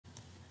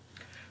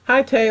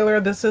Hi Taylor,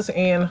 this is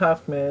Ann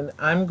Huffman.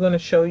 I'm going to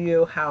show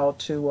you how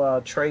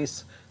to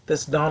trace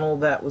this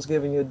Donald that was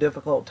giving you a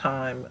difficult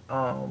time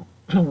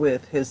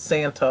with his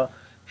Santa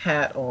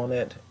hat on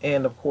it.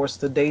 And of course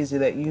the daisy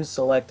that you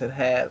selected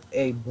had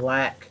a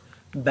black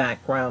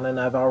background, and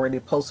I've already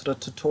posted a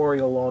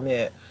tutorial on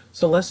it.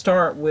 So let's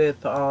start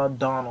with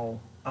Donald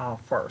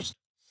first.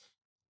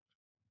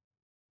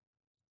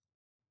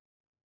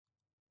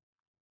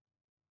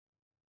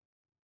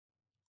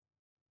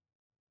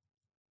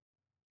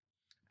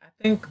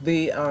 I think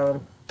the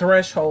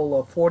threshold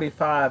of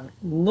 45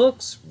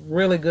 looks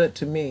really good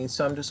to me,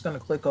 so I'm just going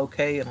to click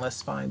OK and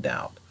let's find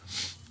out.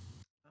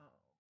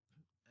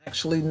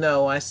 Actually,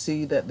 no, I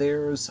see that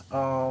there's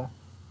an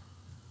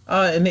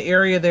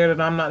area there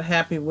that I'm not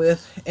happy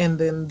with, and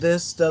then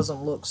this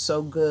doesn't look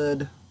so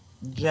good,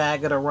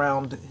 jagged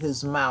around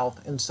his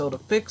mouth. And so to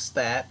fix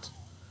that,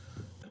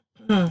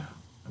 I'm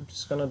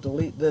just going to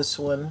delete this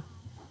one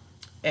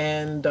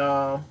and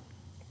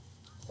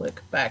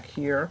click back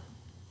here.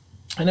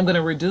 And I'm going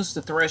to reduce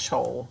the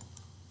threshold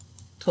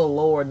to a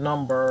lower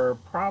number,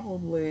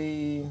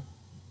 probably.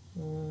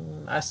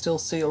 I still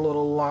see a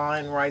little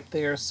line right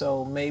there,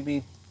 so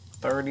maybe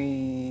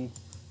 38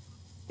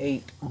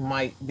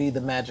 might be the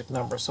magic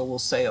number, so we'll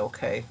say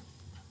okay.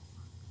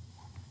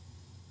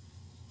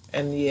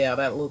 And yeah,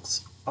 that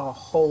looks a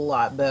whole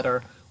lot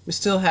better. We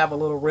still have a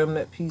little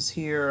remnant piece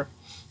here,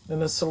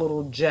 and it's a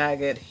little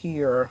jagged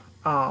here,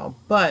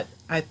 but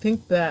I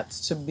think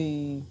that's to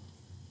be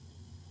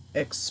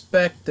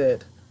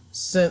expected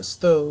since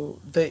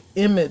the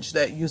image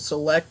that you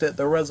selected,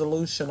 the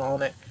resolution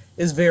on it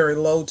is very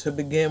low to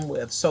begin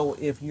with. So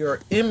if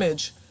your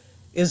image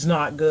is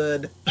not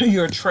good,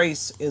 your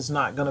trace is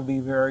not going to be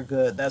very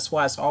good. That's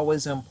why it's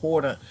always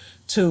important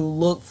to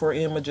look for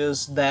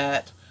images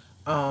that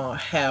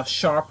have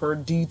sharper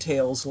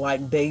details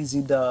like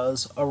Daisy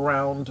does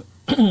around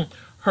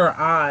her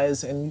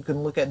eyes, and you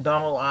can look at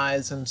Donald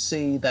eyes and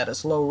see that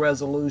it's low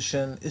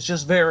resolution. It's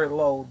just very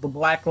low. The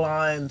black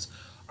lines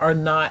are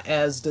not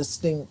as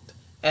distinct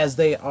as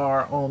they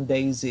are on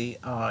Daisy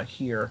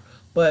here.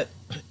 But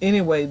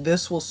anyway,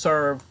 this will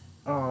serve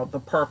the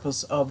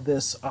purpose of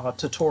this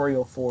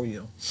tutorial for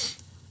you.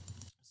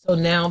 So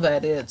now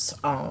that it's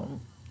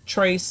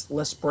traced,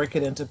 let's break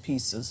it into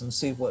pieces and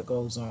see what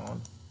goes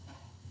on.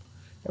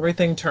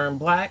 Everything turned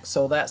black,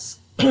 so that's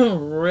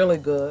really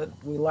good.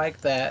 We like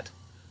that.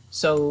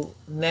 So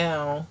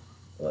now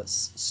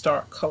let's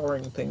start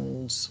coloring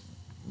things.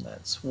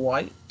 That's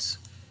white.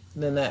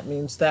 And then that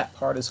means that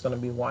part is going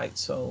to be white.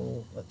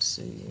 So let's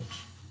see.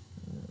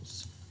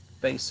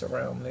 Space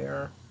around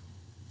there.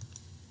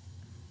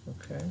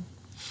 Okay.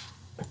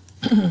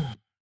 I don't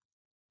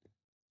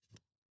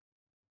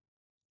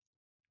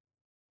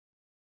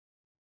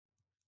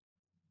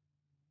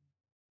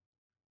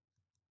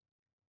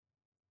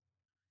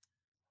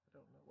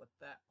know what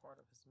that part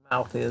of his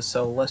mouth is,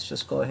 so let's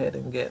just go ahead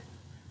and get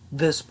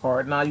this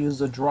part. And I'll use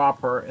the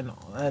dropper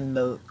and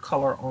the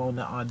color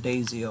on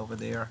Daisy over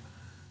there.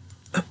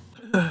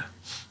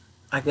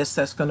 I guess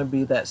that's going to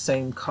be that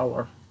same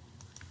color.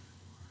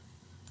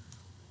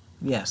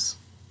 Yes.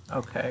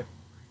 Okay.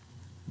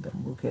 Then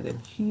we'll get in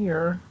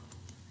here.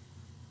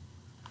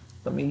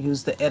 Let me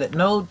use the edit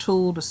node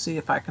tool to see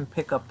if I can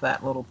pick up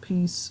that little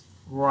piece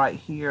right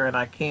here, and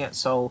I can't,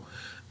 so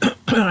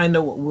I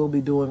know what we'll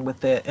be doing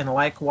with it. And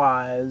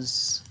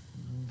likewise,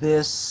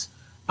 this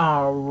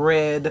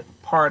red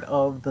part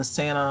of the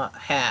Santa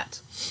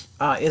hat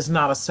is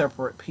not a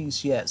separate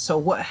piece yet. So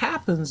what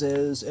happens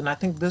is, and I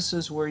think this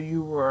is where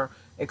you were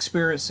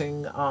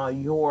experiencing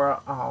your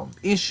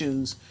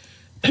issues,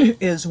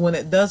 is when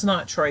it does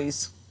not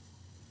trace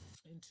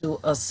into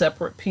a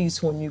separate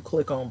piece. When you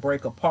click on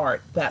break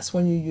apart, that's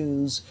when you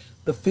use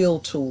the fill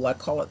tool. I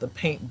call it the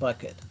paint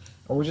bucket,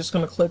 and we're just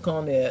going to click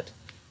on it,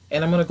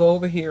 and I'm going to go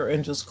over here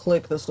and just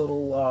click this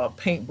little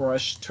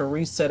paintbrush to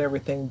reset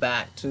everything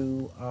back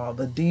to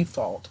the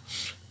default.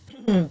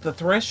 The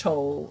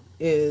threshold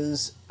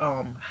is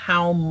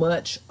how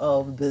much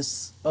of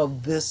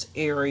this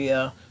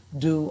area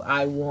do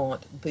I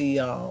want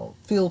the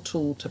fill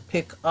tool to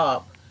pick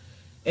up.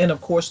 And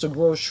of course, the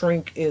grow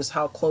shrink is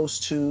how close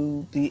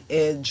to the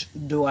edge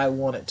do I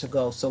want it to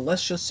go. So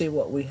let's just see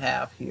what we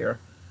have here.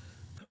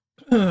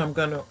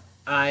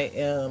 I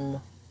am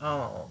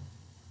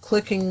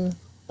clicking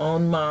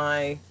on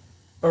my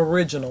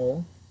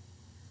original,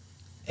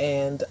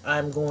 and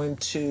I'm going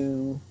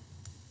to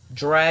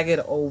drag it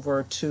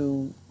over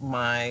to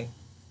my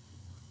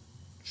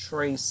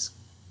trace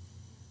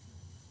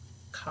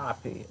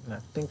copy. And I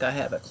think I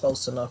have it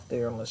close enough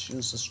there. And let's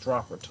use this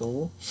dropper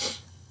tool.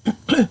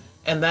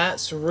 And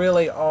that's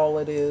really all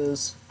it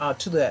is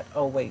to that.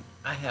 Oh wait,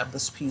 I have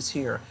this piece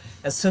here,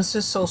 and since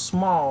it's so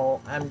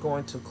small, I'm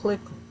going to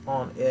click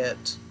on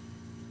it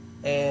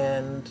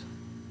and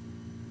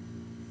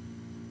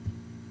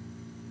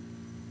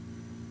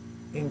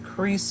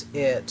increase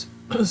it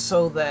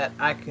so that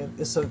I can,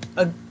 it's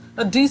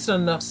a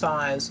decent enough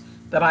size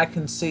that I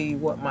can see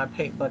what my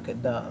paint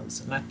bucket does.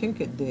 And I think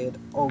it did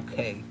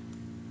okay.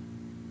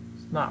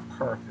 It's not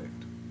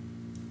perfect.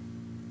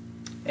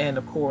 And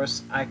of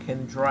course I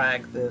can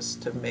drag this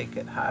to make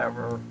it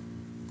however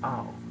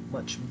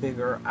much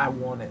bigger I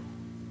want it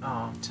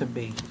to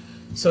be.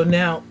 So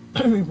now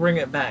let me bring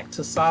it back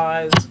to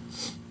size.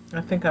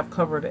 I think I've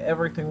covered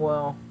everything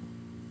well.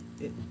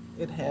 It,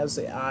 it has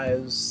the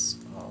eyes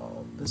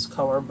this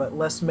color, but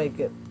let's make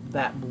it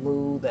that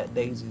blue that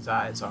Daisy's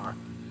eyes are.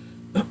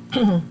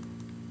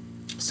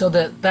 So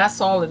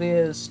that's all it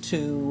is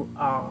to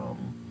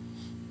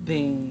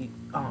the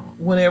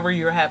whenever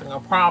you're having a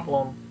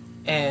problem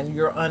and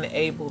you're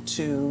unable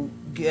to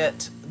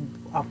get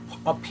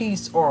a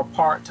piece or a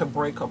part to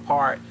break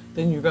apart,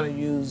 then you're going to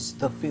use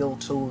the fill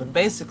tool. And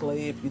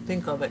basically, if you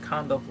think of it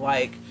kind of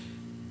like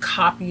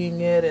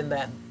copying it, and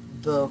that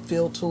the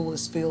fill tool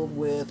is filled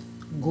with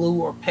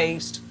glue or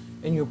paste,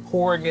 and you're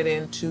pouring it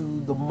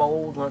into the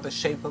mold or the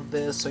shape of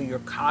this, so you're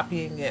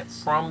copying it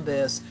from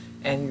this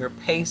and you're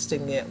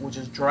pasting it, which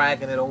is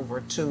dragging it over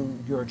to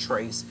your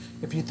trace.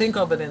 If you think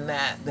of it in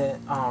that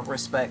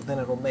respect, then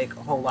it'll make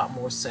a whole lot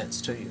more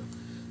sense to you.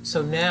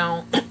 So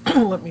now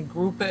let me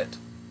group it,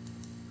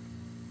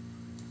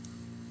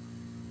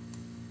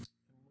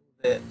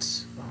 move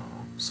it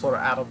sort of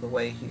out of the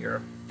way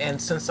here.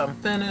 And since I'm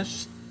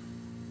finished,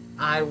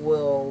 I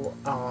will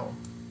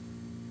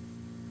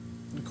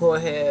go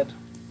ahead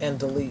and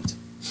delete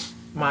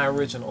my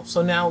original.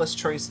 So now let's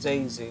trace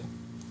Daisy.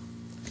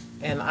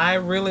 And I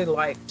really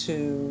like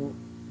to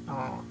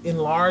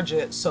enlarge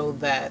it so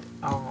that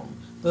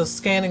the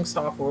scanning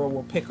software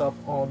will pick up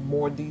on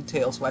more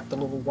details, like the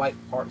little white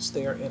parts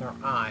there in her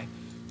eye.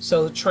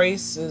 So the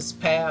trace is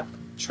path,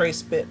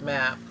 trace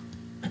bitmap.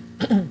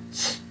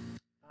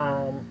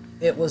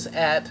 It was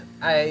at,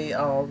 I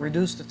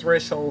reduced the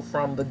threshold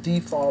from the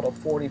default of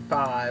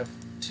 45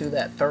 to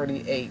that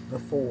 38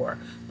 before.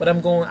 But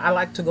I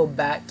like to go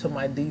back to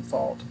my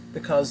default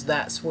because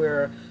that's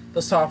where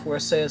the software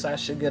says I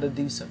should get a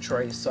decent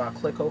trace. So I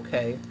click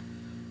OK.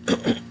 I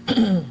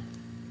have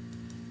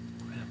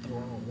the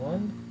wrong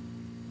one.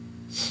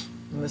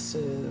 And this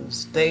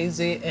is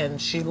Daisy, and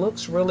she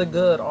looks really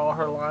good. All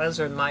her lines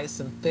are nice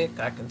and thick.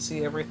 I can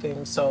see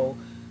everything. So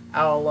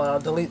I'll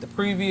delete the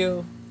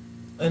preview.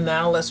 And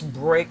now let's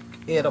break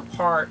it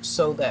apart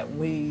so that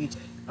we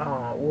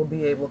will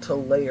be able to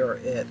layer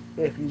it.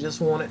 If you just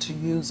wanted to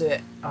use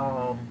it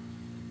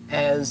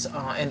as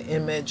an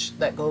image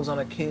that goes on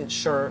a kid's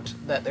shirt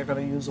that they're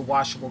going to use the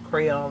washable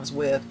crayons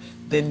with,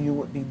 then you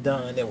would be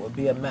done. It would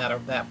be a matter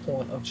of that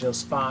point of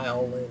just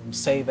file and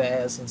save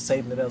as and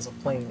saving it as a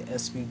plain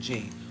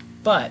SVG.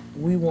 But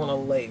we want to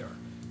layer.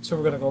 So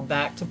we're going to go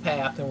back to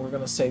path and we're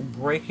going to say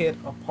break it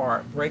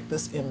apart, break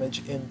this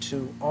image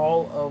into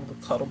all of the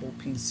cuttable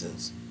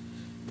pieces.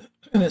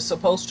 And it's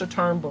supposed to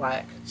turn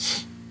black.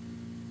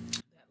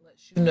 That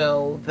lets you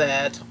know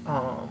that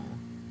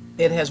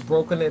it has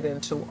broken it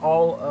into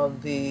all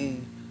of the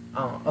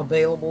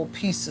available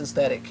pieces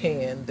that it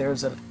can.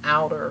 There's an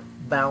outer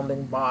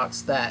bounding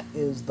box that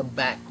is the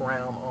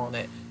background on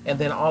it. And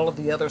then all of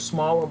the other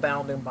smaller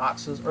bounding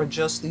boxes are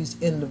just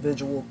these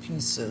individual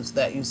pieces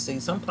that you see.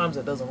 Sometimes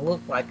it doesn't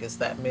look like it's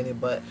that many,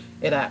 but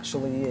it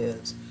actually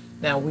is.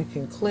 Now we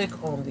can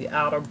click on the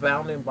outer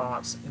bounding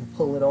box and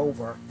pull it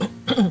over.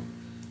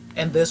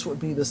 And this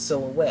would be the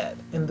silhouette.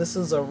 And this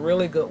is a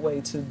really good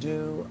way to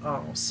do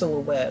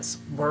silhouettes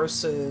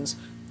versus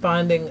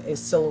finding a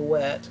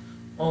silhouette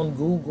on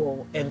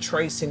Google and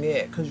tracing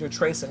it, because you're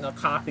tracing a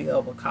copy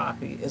of a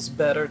copy. It's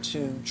better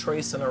to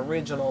trace an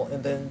original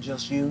and then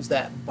just use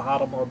that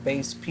bottom or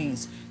base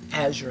piece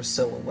as your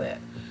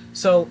silhouette.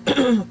 So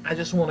I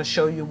just want to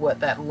show you what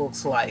that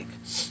looks like.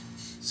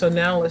 So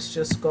now let's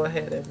just go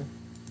ahead and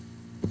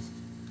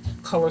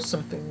color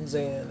some things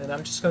in, and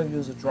I'm just going to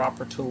use a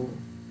dropper tool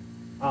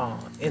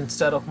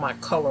instead of my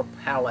color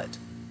palette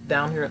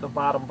down here at the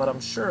bottom. But I'm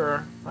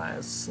sure if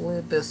I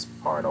slid this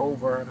part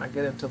over and I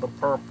get into the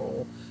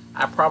purple,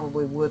 I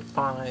probably would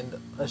find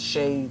a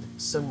shade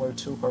similar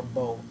to her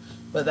bow,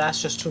 but that's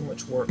just too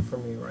much work for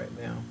me right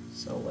now.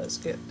 So let's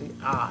get the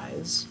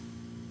eyes,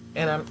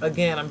 and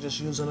I'm just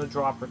using a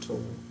dropper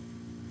tool.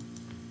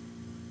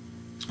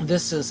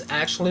 This is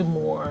actually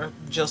more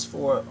just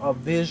for a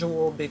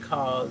visual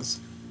because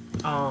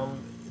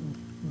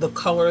the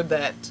color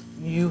that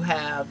you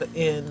have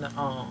in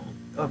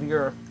of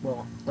your,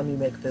 well, let me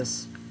make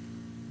this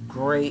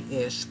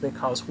grayish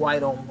because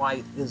white on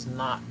white is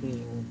not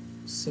being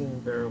seen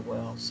very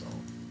well. So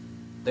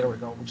there we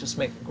go. We'll just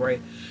make it gray.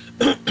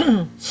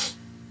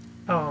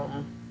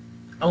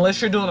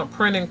 Unless you're doing a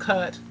print and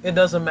cut, it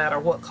doesn't matter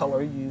what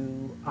color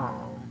you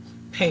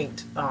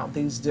paint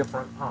these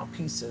different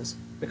pieces,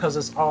 because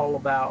it's all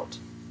about,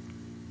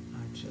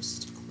 I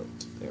just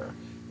clicked there,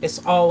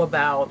 it's all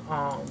about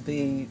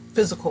the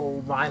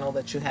physical vinyl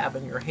that you have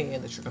in your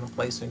hand that you're going to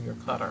place in your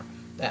cutter.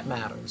 That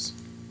matters.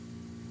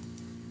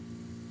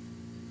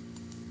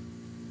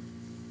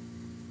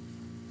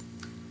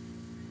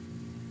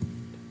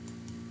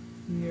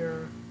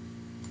 Here,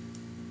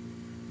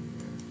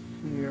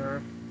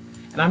 here.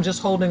 And I'm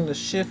just holding the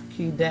shift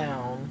key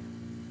down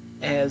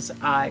as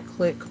I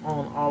click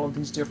on all of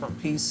these different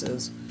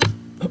pieces.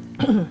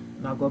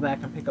 And I'll go back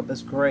and pick up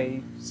this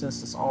gray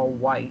since it's all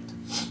white.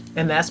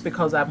 And that's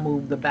because I've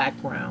moved the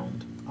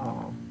background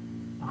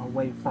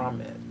away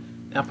from it.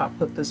 Now if I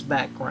put this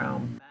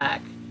background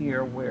back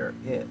here where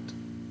it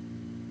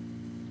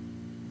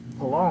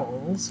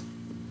belongs,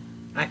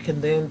 I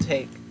can then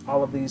take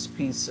all of these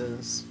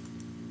pieces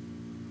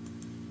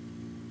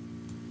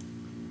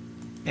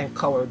and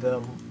color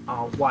them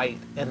white,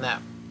 and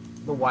that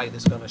the white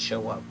is going to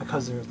show up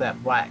because there's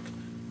that black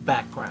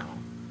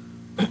background.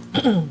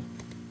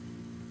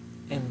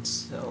 And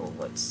so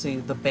let's see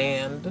the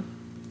band.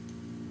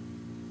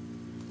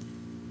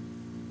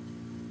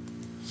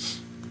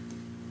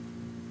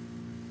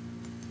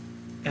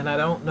 And I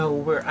don't know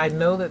where, I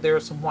know that there are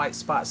some white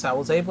spots. I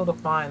was able to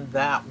find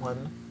that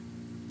one.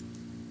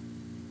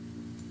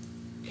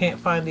 Can't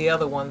find the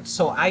other one.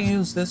 So I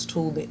use this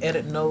tool, the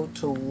Edit Node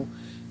tool,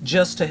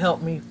 just to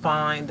help me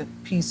find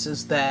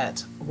pieces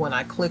that when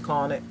I click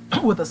on it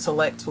with a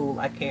select tool,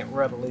 I can't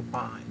readily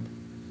find.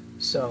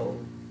 So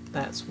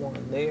that's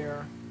one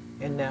there.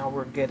 And now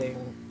we're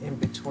getting in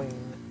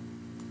between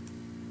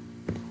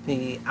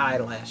the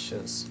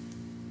eyelashes.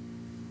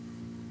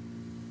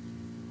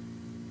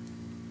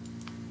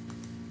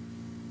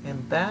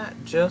 And that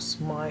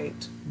just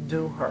might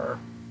do her.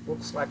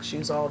 Looks like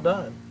she's all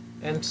done.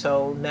 And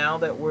so now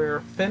that we're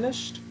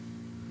finished,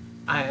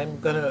 I am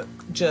gonna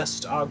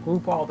just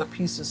group all the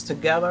pieces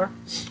together.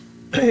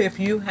 If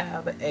you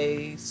have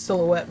a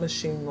silhouette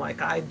machine like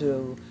I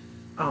do,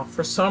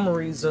 for some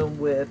reason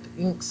with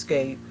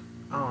Inkscape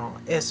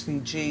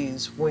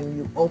SVGs, when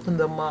you open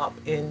them up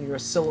in your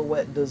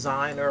Silhouette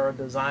Designer or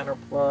Designer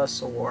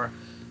Plus or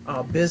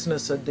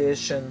Business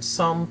Edition,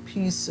 some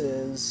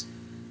pieces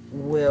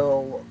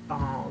will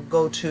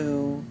go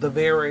to the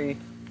very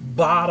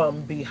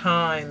bottom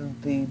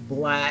behind the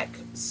black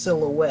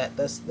silhouette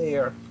that's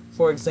there.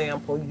 For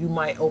example, you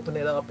might open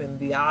it up and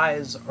the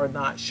eyes are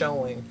not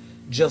showing,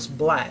 just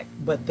black,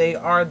 but they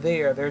are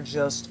there. They're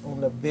just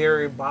on the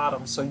very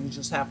bottom, so you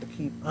just have to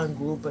keep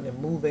ungrouping and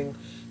moving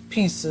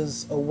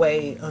pieces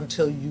away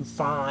until you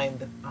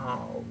find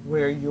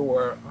where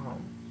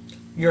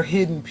your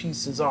hidden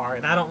pieces are.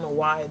 And I don't know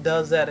why it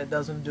does that. It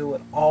doesn't do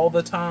it all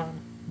the time,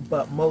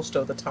 but most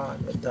of the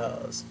time it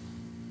does.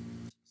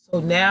 So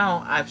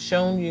now I've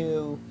shown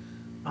you,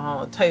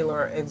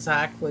 Taylor,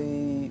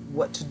 exactly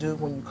what to do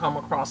when you come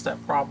across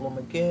that problem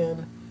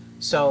again.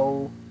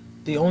 So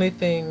the only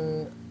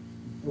thing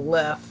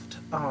left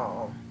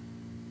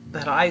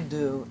that I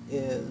do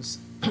is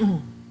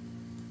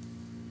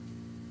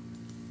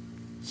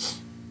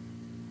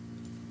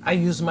I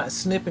use my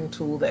snipping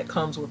tool that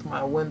comes with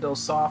my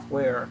Windows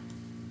software,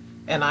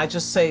 and I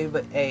just save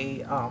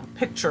a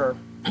picture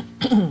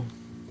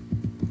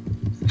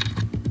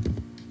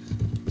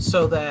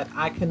so that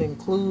I can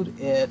include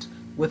it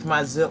with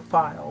my zip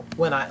file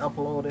when I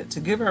upload it, to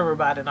give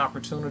everybody an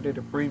opportunity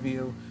to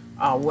preview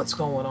what's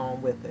going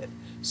on with it.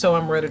 So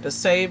I'm ready to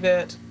save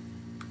it,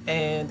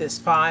 and this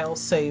file,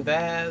 save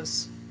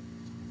as.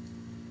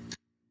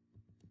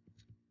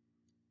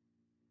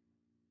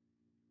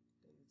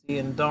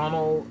 And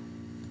Donald,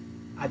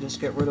 I just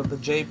get rid of the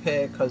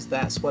JPEG because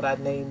that's what I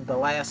named the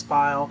last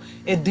file.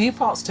 It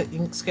defaults to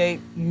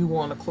Inkscape. You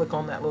want to click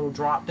on that little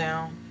drop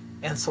down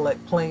and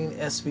select plain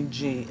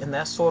SVG, and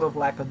that's sort of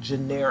like a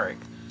generic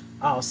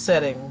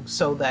setting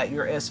so that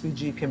your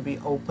SVG can be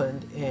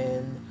opened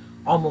in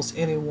almost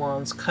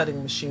anyone's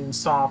cutting machine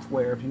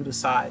software if you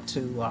decide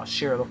to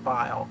share the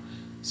file.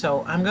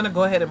 So I'm going to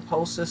go ahead and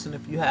post this, and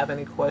if you have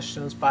any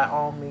questions, by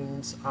all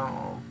means,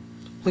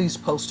 please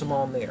post them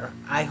on there.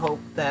 I hope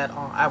that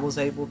I was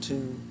able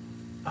to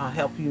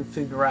help you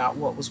figure out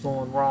what was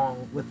going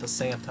wrong with the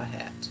Santa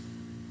hat.